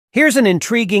Here's an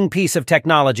intriguing piece of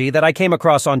technology that I came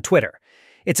across on Twitter.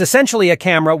 It's essentially a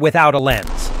camera without a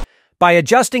lens. By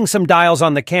adjusting some dials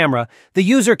on the camera, the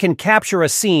user can capture a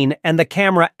scene and the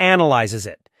camera analyzes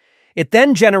it. It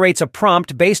then generates a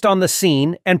prompt based on the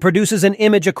scene and produces an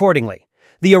image accordingly.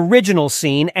 The original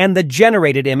scene and the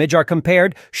generated image are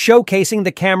compared, showcasing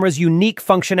the camera's unique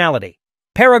functionality.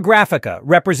 Paragraphica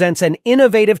represents an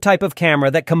innovative type of camera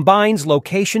that combines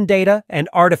location data and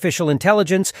artificial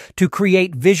intelligence to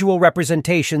create visual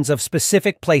representations of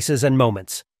specific places and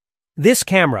moments. This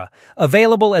camera,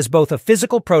 available as both a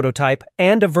physical prototype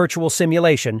and a virtual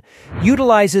simulation,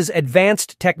 utilizes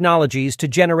advanced technologies to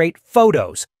generate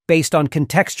photos based on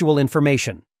contextual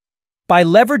information. By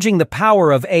leveraging the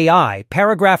power of AI,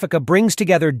 Paragraphica brings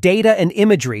together data and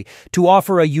imagery to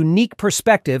offer a unique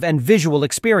perspective and visual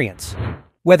experience.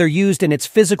 Whether used in its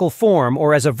physical form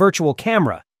or as a virtual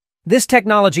camera, this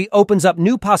technology opens up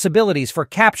new possibilities for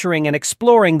capturing and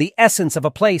exploring the essence of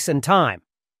a place and time.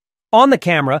 On the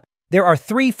camera, there are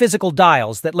 3 physical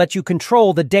dials that let you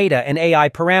control the data and AI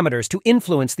parameters to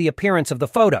influence the appearance of the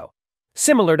photo,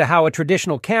 similar to how a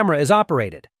traditional camera is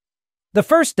operated. The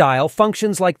first dial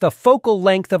functions like the focal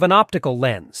length of an optical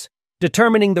lens,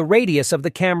 determining the radius of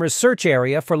the camera's search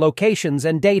area for locations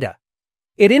and data.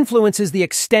 It influences the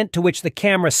extent to which the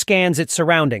camera scans its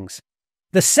surroundings.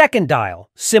 The second dial,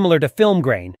 similar to film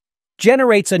grain,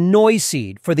 generates a noise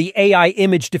seed for the AI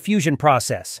image diffusion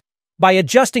process. By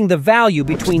adjusting the value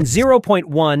between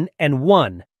 0.1 and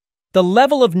 1, the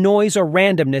level of noise or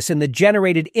randomness in the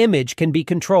generated image can be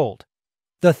controlled.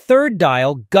 The third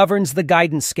dial governs the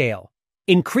guidance scale.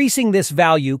 Increasing this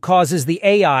value causes the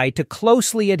AI to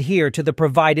closely adhere to the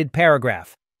provided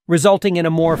paragraph, resulting in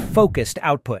a more focused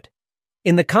output.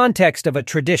 In the context of a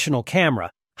traditional camera,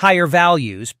 higher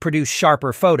values produce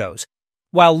sharper photos,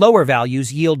 while lower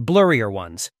values yield blurrier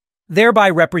ones, thereby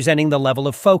representing the level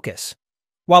of focus.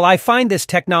 While I find this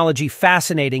technology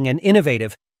fascinating and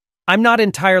innovative, I'm not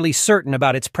entirely certain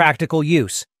about its practical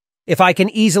use. If I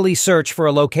can easily search for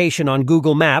a location on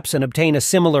Google Maps and obtain a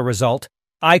similar result,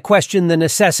 I question the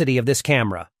necessity of this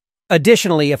camera.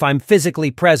 Additionally, if I'm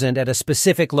physically present at a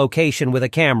specific location with a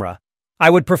camera, I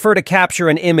would prefer to capture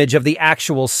an image of the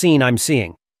actual scene I'm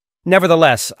seeing.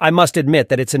 Nevertheless, I must admit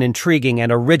that it's an intriguing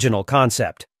and original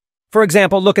concept. For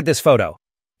example, look at this photo.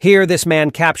 Here, this man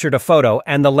captured a photo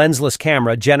and the lensless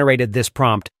camera generated this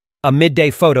prompt, a midday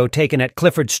photo taken at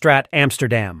Cliffordstraat,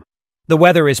 Amsterdam. The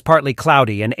weather is partly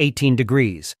cloudy and 18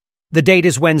 degrees. The date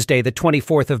is Wednesday, the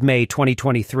 24th of May,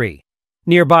 2023.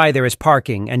 Nearby there is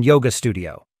parking and yoga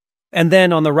studio. And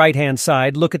then on the right-hand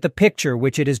side, look at the picture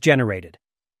which it has generated.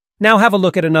 Now have a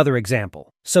look at another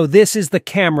example. So this is the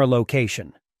camera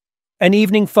location. An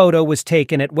evening photo was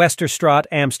taken at Westerstraat,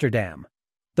 Amsterdam.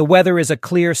 The weather is a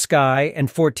clear sky and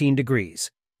 14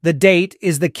 degrees. The date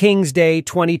is the King's Day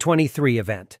 2023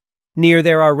 event. Near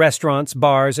there are restaurants,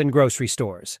 bars, and grocery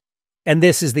stores. And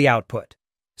this is the output.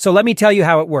 So let me tell you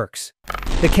how it works.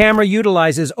 The camera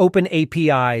utilizes open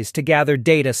APIs to gather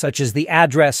data such as the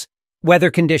address,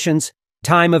 weather conditions,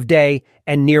 time of day,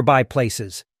 and nearby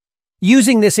places.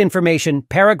 Using this information,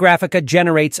 Paragraphica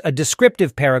generates a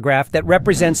descriptive paragraph that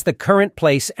represents the current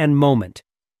place and moment.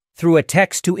 Through a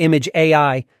text-to-image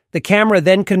AI, the camera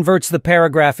then converts the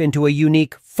paragraph into a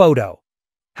unique photo.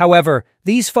 However,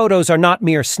 these photos are not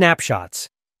mere snapshots.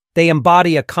 They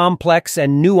embody a complex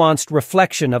and nuanced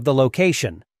reflection of the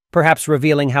location, perhaps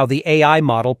revealing how the AI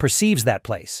model perceives that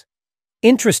place.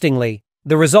 Interestingly,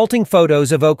 the resulting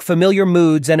photos evoke familiar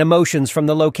moods and emotions from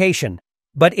the location,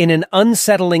 but in an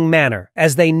unsettling manner,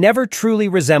 as they never truly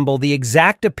resemble the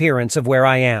exact appearance of where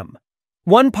I am.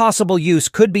 One possible use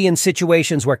could be in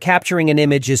situations where capturing an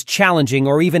image is challenging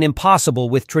or even impossible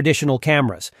with traditional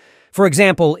cameras. For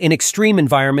example, in extreme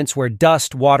environments where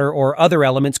dust, water, or other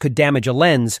elements could damage a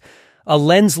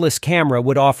lensless camera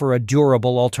would offer a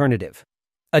durable alternative.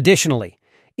 Additionally,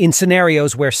 in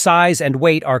scenarios where size and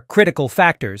weight are critical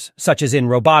factors, such as in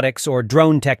robotics or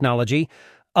drone technology,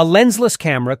 a lensless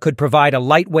camera could provide a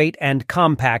lightweight and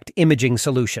compact imaging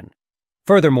solution.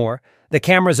 Furthermore, the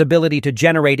camera's ability to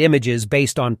generate images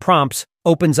based on prompts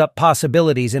opens up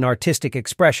possibilities in artistic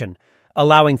expression,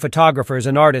 allowing photographers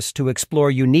and artists to explore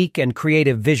unique and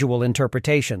creative visual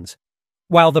interpretations.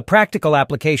 While the practical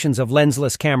applications of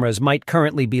lensless cameras might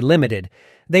currently be limited,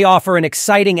 they offer an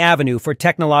exciting avenue for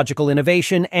technological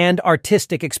innovation and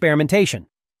artistic experimentation.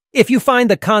 If you find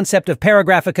the concept of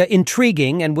Paragraphica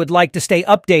intriguing and would like to stay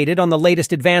updated on the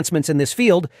latest advancements in this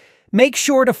field, make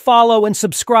sure to follow and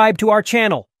subscribe to our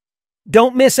channel.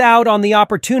 Don't miss out on the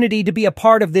opportunity to be a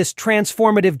part of this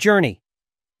transformative journey.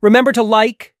 Remember to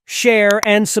like, share,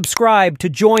 and subscribe to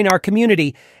join our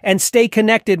community and stay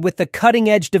connected with the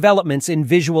cutting-edge developments in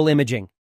visual imaging.